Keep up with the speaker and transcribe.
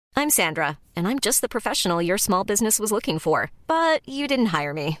I'm Sandra, and I'm just the professional your small business was looking for. But you didn't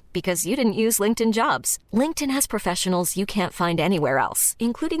hire me because you didn't use LinkedIn Jobs. LinkedIn has professionals you can't find anywhere else,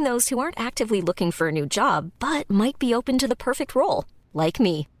 including those who aren't actively looking for a new job, but might be open to the perfect role, like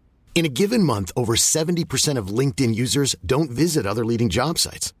me. In a given month, over 70% of LinkedIn users don't visit other leading job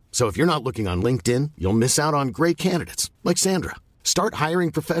sites. So if you're not looking on LinkedIn, you'll miss out on great candidates like Sandra. Start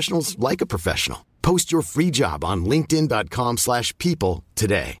hiring professionals like a professional. Post your free job on linkedin.com/people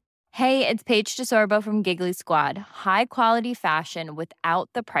today. Hey, it's Paige DeSorbo from Giggly Squad. High quality fashion without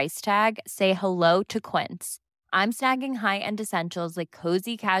the price tag. Say hello to Quince. I'm snagging high-end essentials like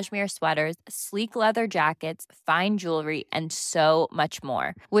cozy cashmere sweaters, sleek leather jackets, fine jewelry, and so much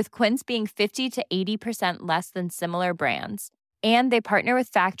more. With Quince being 50 to 80% less than similar brands. And they partner with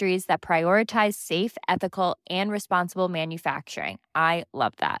factories that prioritize safe, ethical, and responsible manufacturing. I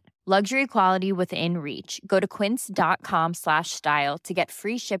love that. Luxury quality within reach. Go to quince.com/style to get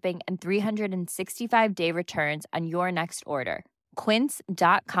free shipping and 365-day returns on your next order.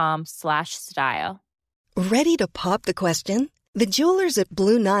 Quince.com/style. Ready to pop the question? The jewelers at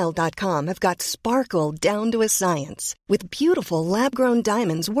BlueNile.com have got sparkle down to a science with beautiful lab-grown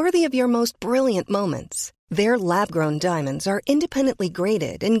diamonds worthy of your most brilliant moments. Their lab-grown diamonds are independently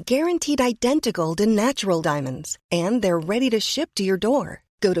graded and guaranteed identical to natural diamonds, and they're ready to ship to your door.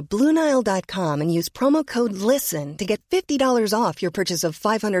 Go to BlueNile.com and use promo code LISTEN to get $50 off your purchase of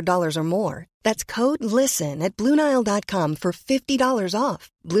 $500 or more. That's code LISTEN at BlueNile.com for $50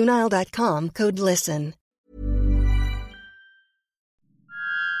 off. BlueNile.com, code LISTEN.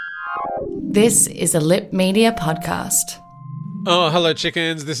 This is a Lip Media podcast. Oh, hello,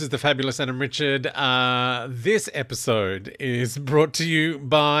 chickens. This is the fabulous Adam Richard. This episode is brought to you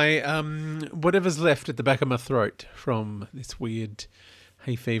by whatever's left at the back of my throat from this weird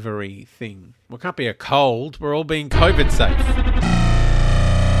hay fevery thing. Well, it can't be a cold. We're all being COVID safe.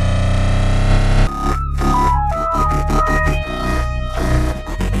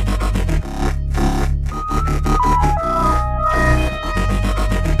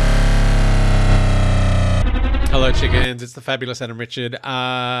 Hello, chickens. It's the fabulous Adam Richard.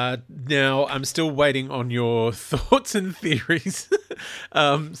 Now, I'm still waiting on your thoughts and theories.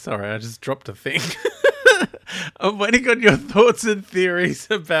 Sorry, I just dropped a thing. I'm waiting on your thoughts and theories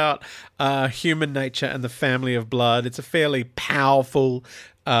about human nature and the family of blood. It's a fairly powerful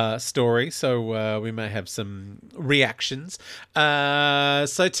story, so we may have some reactions.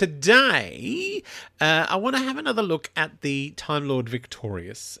 So today, I want to have another look at the Time Lord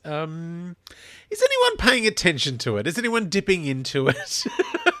Victorious. Is anyone paying attention to it? Is anyone dipping into it?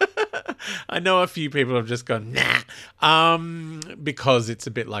 I know a few people have just gone, nah, because it's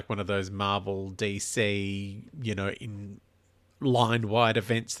a bit like one of those Marvel, DC, in line-wide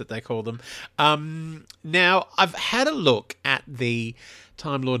events that they call them. Now, I've had a look at the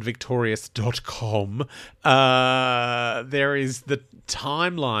TimeLordVictorious.com. There is the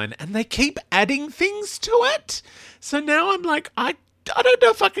timeline, and they keep adding things to it. So now I'm like, I don't know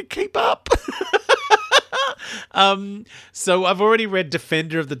if I can keep up. So I've already read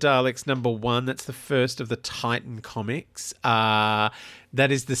Defender of the Daleks #1. That's the first of the Titan comics. That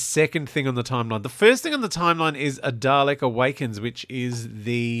is the second thing on the timeline. The first thing on the timeline is A Dalek Awakens, which is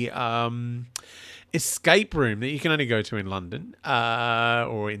the escape room that you can only go to in London,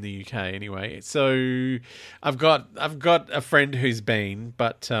 or in the UK anyway. So I've got a friend who's been,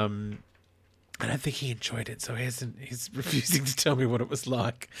 but I don't think he enjoyed it, so he's refusing to tell me what it was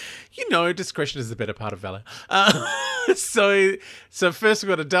like. Discretion is the better part of valor. So first we've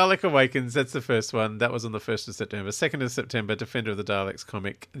got A Dalek Awakens. That's the first one. That was on the 1st of September. 2nd of September, Defender of the Daleks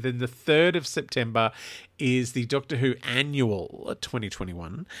comic. Then the 3rd of September is the Doctor Who Annual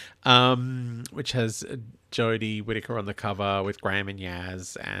 2021, which has Jodie Whittaker on the cover with Graham and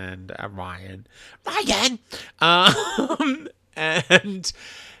Yaz and Ryan. And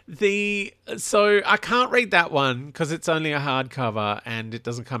so I can't read that one because it's only a hardcover and it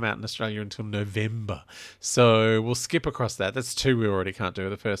doesn't come out in Australia until November. So we'll skip across that. That's 2 we already can't do,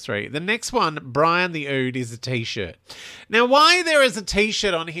 the first 3. The next one, Brian the Ood, is a t-shirt. Now, why there is a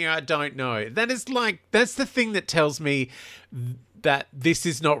t-shirt on here, I don't know. That's the thing that tells me that this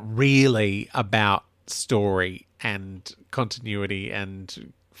is not really about story and continuity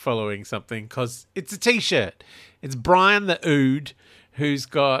and following something, because it's a t-shirt. It's Brian the Ood, who's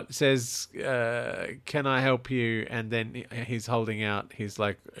says, can I help you? And then he's holding out his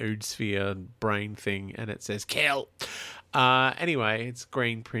Ood sphere brain thing, and it says kill. Anyway, it's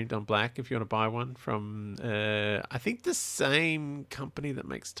green print on black if you want to buy one from, I think the same company that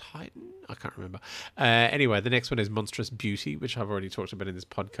makes Titan. I can't remember. Anyway, the next one is Monstrous Beauty, which I've already talked about in this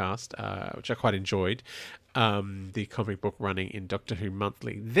podcast, which I quite enjoyed. The comic book running in Doctor Who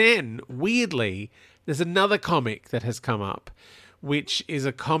Monthly. Then, weirdly, there's another comic that has come up, which is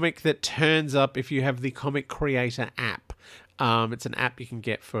a comic that turns up if you have the Comic Creator app. It's an app you can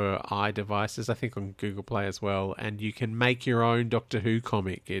get for iDevices, I think on Google Play as well, and you can make your own Doctor Who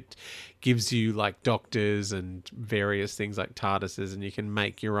comic. It gives you like doctors and various things like TARDISes, and you can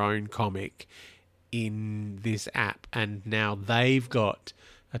make your own comic in this app. And now they've got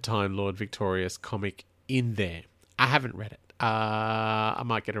a Time Lord Victorious comic in there. I haven't read it. I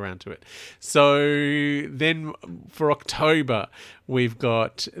might get around to it. So then for October, we've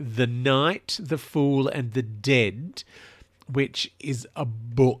got The Knight, the Fool, and the Dead, which is a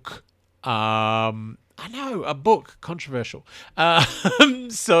book. I know, a book. Controversial.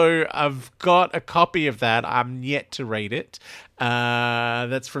 So I've got a copy of that. I'm yet to read it.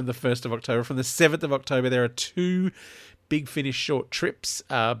 That's from the 1st of October. From the 7th of October, there are 2 Big Finish short trips,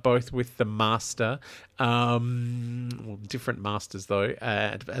 both with the Master. Well, different Masters, though,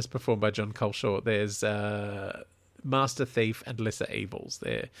 as performed by John Culshaw. There's Master Thief and Lesser Evils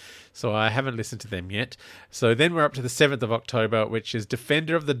there. So I haven't listened to them yet. So then we're up to the 7th of October, which is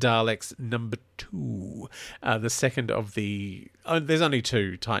Defender of the Daleks number 2. The second of the... there's only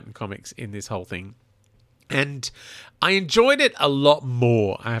 2 Titan comics in this whole thing. And I enjoyed it a lot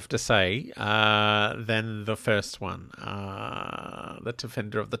more, I have to say, than the first one, the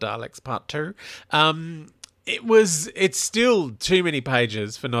Defender of the Daleks Part 2. It's still too many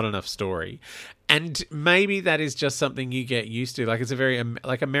pages for not enough story. And maybe that is just something you get used to. Like, it's a very,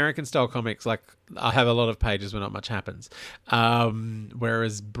 like, American-style comics, like, I have a lot of pages where not much happens.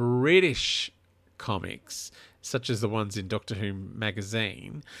 Whereas British comics, such as the ones in Doctor Who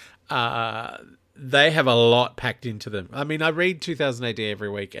magazine, they have a lot packed into them. I mean, I read 2000 AD every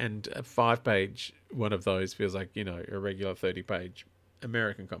week, and a 5-page one of those feels like, you know, a regular 30-page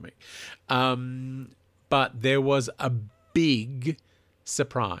American comic. But there was a big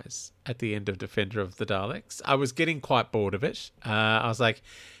surprise at the end of Defender of the Daleks. I was getting quite bored of it. I was like,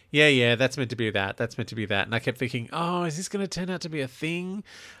 yeah, that's meant to be that. That's meant to be that. And I kept thinking, oh, is this going to turn out to be a thing?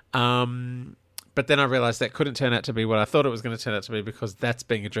 But then I realized that couldn't turn out to be what I thought it was going to turn out to be, because that's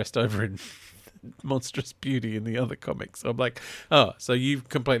being addressed over in Monstrous Beauty in the other comics. So I'm like, oh, so you've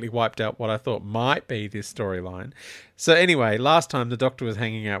completely wiped out what I thought might be this storyline. So anyway, last time the Doctor was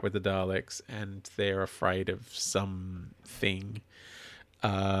hanging out with the Daleks, and they're afraid of something,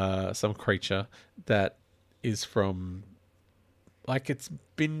 some creature that is from, like, it's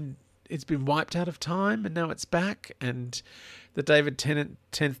been wiped out of time, and now it's back, and the David Tennant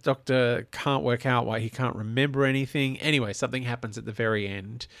 10th Doctor can't work out why he can't remember anything. Anyway, something happens at the very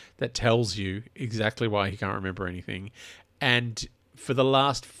end that tells you exactly why he can't remember anything. And for the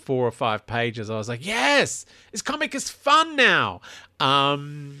last 4 or 5 pages, I was like, yes, this comic is fun now.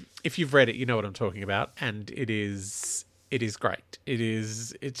 If you've read it, you know what I'm talking about. And it is great.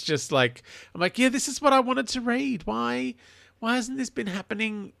 It's just like, I'm like, yeah, this is what I wanted to read. Why hasn't this been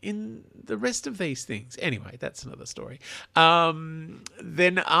happening in the rest of these things? Anyway, that's another story.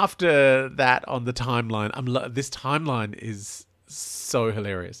 Then after that on the timeline, this timeline is so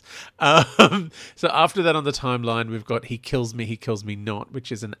hilarious. So after that on the timeline, we've got He Kills Me, He Kills Me Not,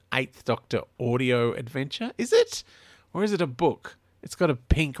 which is an 8th Doctor audio adventure. Is it? Or is it a book? It's got a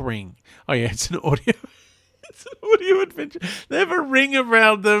pink ring. Oh yeah, it's an audio... It's an audio adventure. They have a ring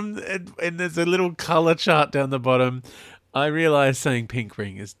around them, and there's a little colour chart down the bottom. I realise saying pink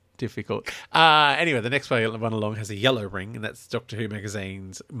ring is difficult. Anyway, the next one along has a yellow ring, and that's Doctor Who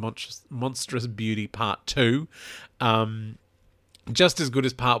Magazine's Monstrous Beauty Part 2. Just as good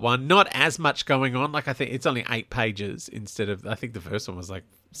as Part 1. Not as much going on. Like, I think it's only 8 pages instead of, I think the first one was like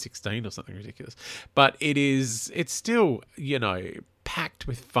 16 or something ridiculous. But it's still, you know, packed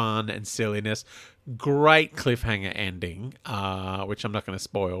with fun and silliness. Great cliffhanger ending, which I'm not going to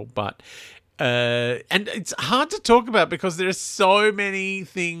spoil, but... and it's hard to talk about because there are so many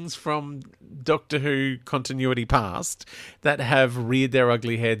things from Doctor Who continuity past that have reared their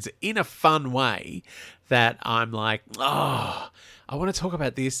ugly heads in a fun way that I'm like, oh, I want to talk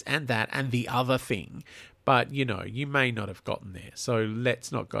about this and that and the other thing. But, you know, you may not have gotten there, so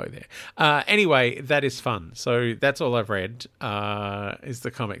let's not go there. Anyway, that is fun. So that's all I've read is the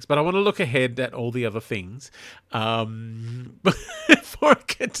comics. But I want to look ahead at all the other things. Before I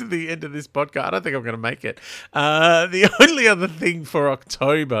get to the end of this podcast, I don't think I'm going to make it. The only other thing for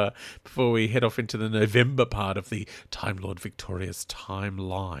October, before we head off into the November part of the Time Lord Victorious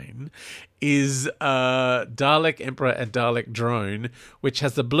timeline, is Dalek Emperor and Dalek Drone, which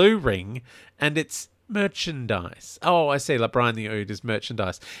has a blue ring, and it's merchandise. Oh, I see. Like Brian the Ood is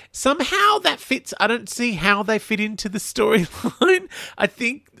merchandise. Somehow that fits. I don't see how they fit into the storyline. I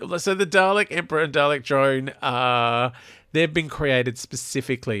think so. The Dalek Emperor and Dalek Drone, they've been created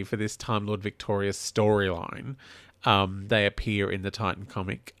specifically for this Time Lord Victorious storyline. They appear in the Titan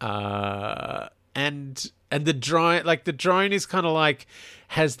comic, and the drone is kind of like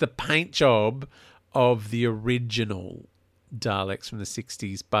has the paint job of the original Daleks from the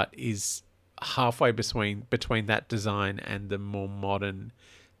 60s, but is halfway between that design and the more modern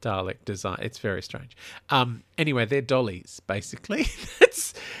Dalek design. It's very strange. Anyway, they're dollies, basically.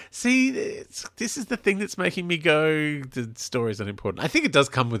 This is the thing that's making me go, the story's not important. I think it does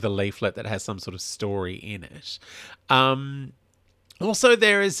come with a leaflet that has some sort of story in it. Also,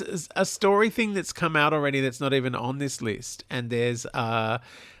 there is a story thing that's come out already that's not even on this list, and there's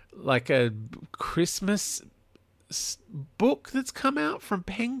like a Christmas book that's come out from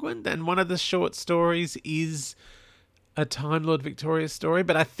Penguin, and one of the short stories is a Time Lord Victorious story,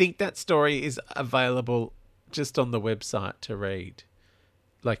 but I think that story is available just on the website to read.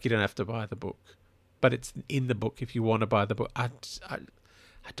 Like, you don't have to buy the book, but it's in the book if you want to buy the book. I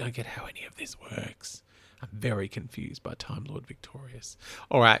don't get how any of this works. I'm very confused by Time Lord Victorious.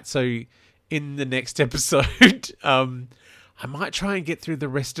 All right, so in the next episode, I might try and get through the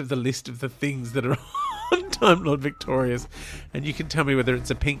rest of the list of the things that are on Time Lord Victorious, and you can tell me whether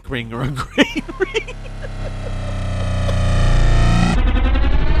it's a pink ring or a green ring.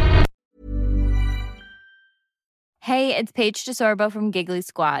 Hey, it's Paige DeSorbo from Giggly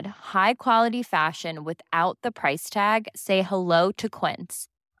Squad. High quality fashion without the price tag. Say hello to Quince.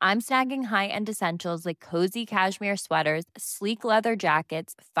 I'm snagging high-end essentials like cozy cashmere sweaters, sleek leather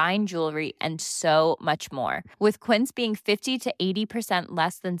jackets, fine jewelry, and so much more. With Quince being 50 to 80%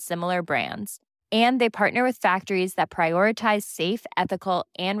 less than similar brands. And they partner with factories that prioritize safe, ethical,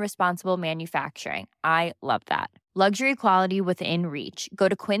 and responsible manufacturing. I love that. Luxury quality within reach. Go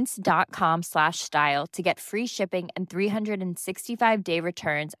to quince.com/style to get free shipping and 365-day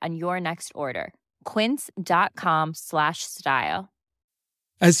returns on your next order. Quince.com/style.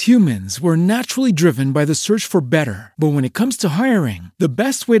 As humans, we're naturally driven by the search for better. But when it comes to hiring, the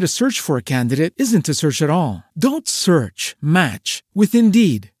best way to search for a candidate isn't to search at all. Don't search, match with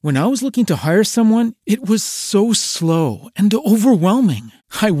Indeed. When I was looking to hire someone, it was so slow and overwhelming.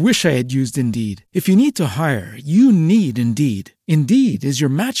 I wish I had used Indeed. If you need to hire, you need Indeed. Indeed is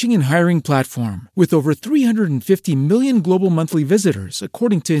your matching and hiring platform with over 350 million global monthly visitors,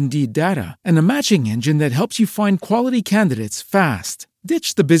 according to Indeed data, and a matching engine that helps you find quality candidates fast.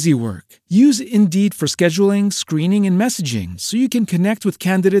 Ditch the busy work. Use Indeed for scheduling, screening, and messaging so you can connect with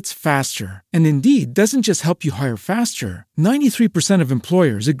candidates faster. And Indeed doesn't just help you hire faster. 93% of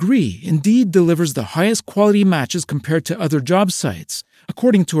employers agree Indeed delivers the highest quality matches compared to other job sites,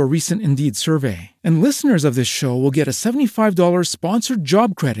 according to a recent Indeed survey. And listeners of this show will get a $75 sponsored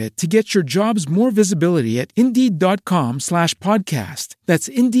job credit to get your jobs more visibility at Indeed.com/podcast. That's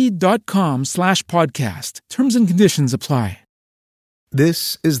Indeed.com/podcast. Terms and conditions apply.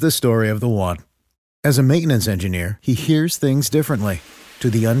 This is the story of the one. As a maintenance engineer, he hears things differently. To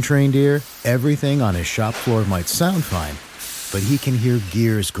the untrained ear, everything on his shop floor might sound fine, but he can hear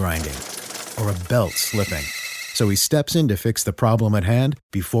gears grinding or a belt slipping. So he steps in to fix the problem at hand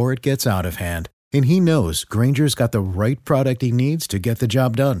before it gets out of hand. And he knows Grainger's got the right product he needs to get the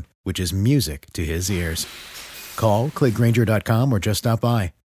job done, which is music to his ears. Call, click Grainger.com, or just stop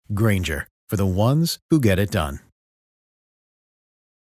by. Grainger, for the ones who get it done.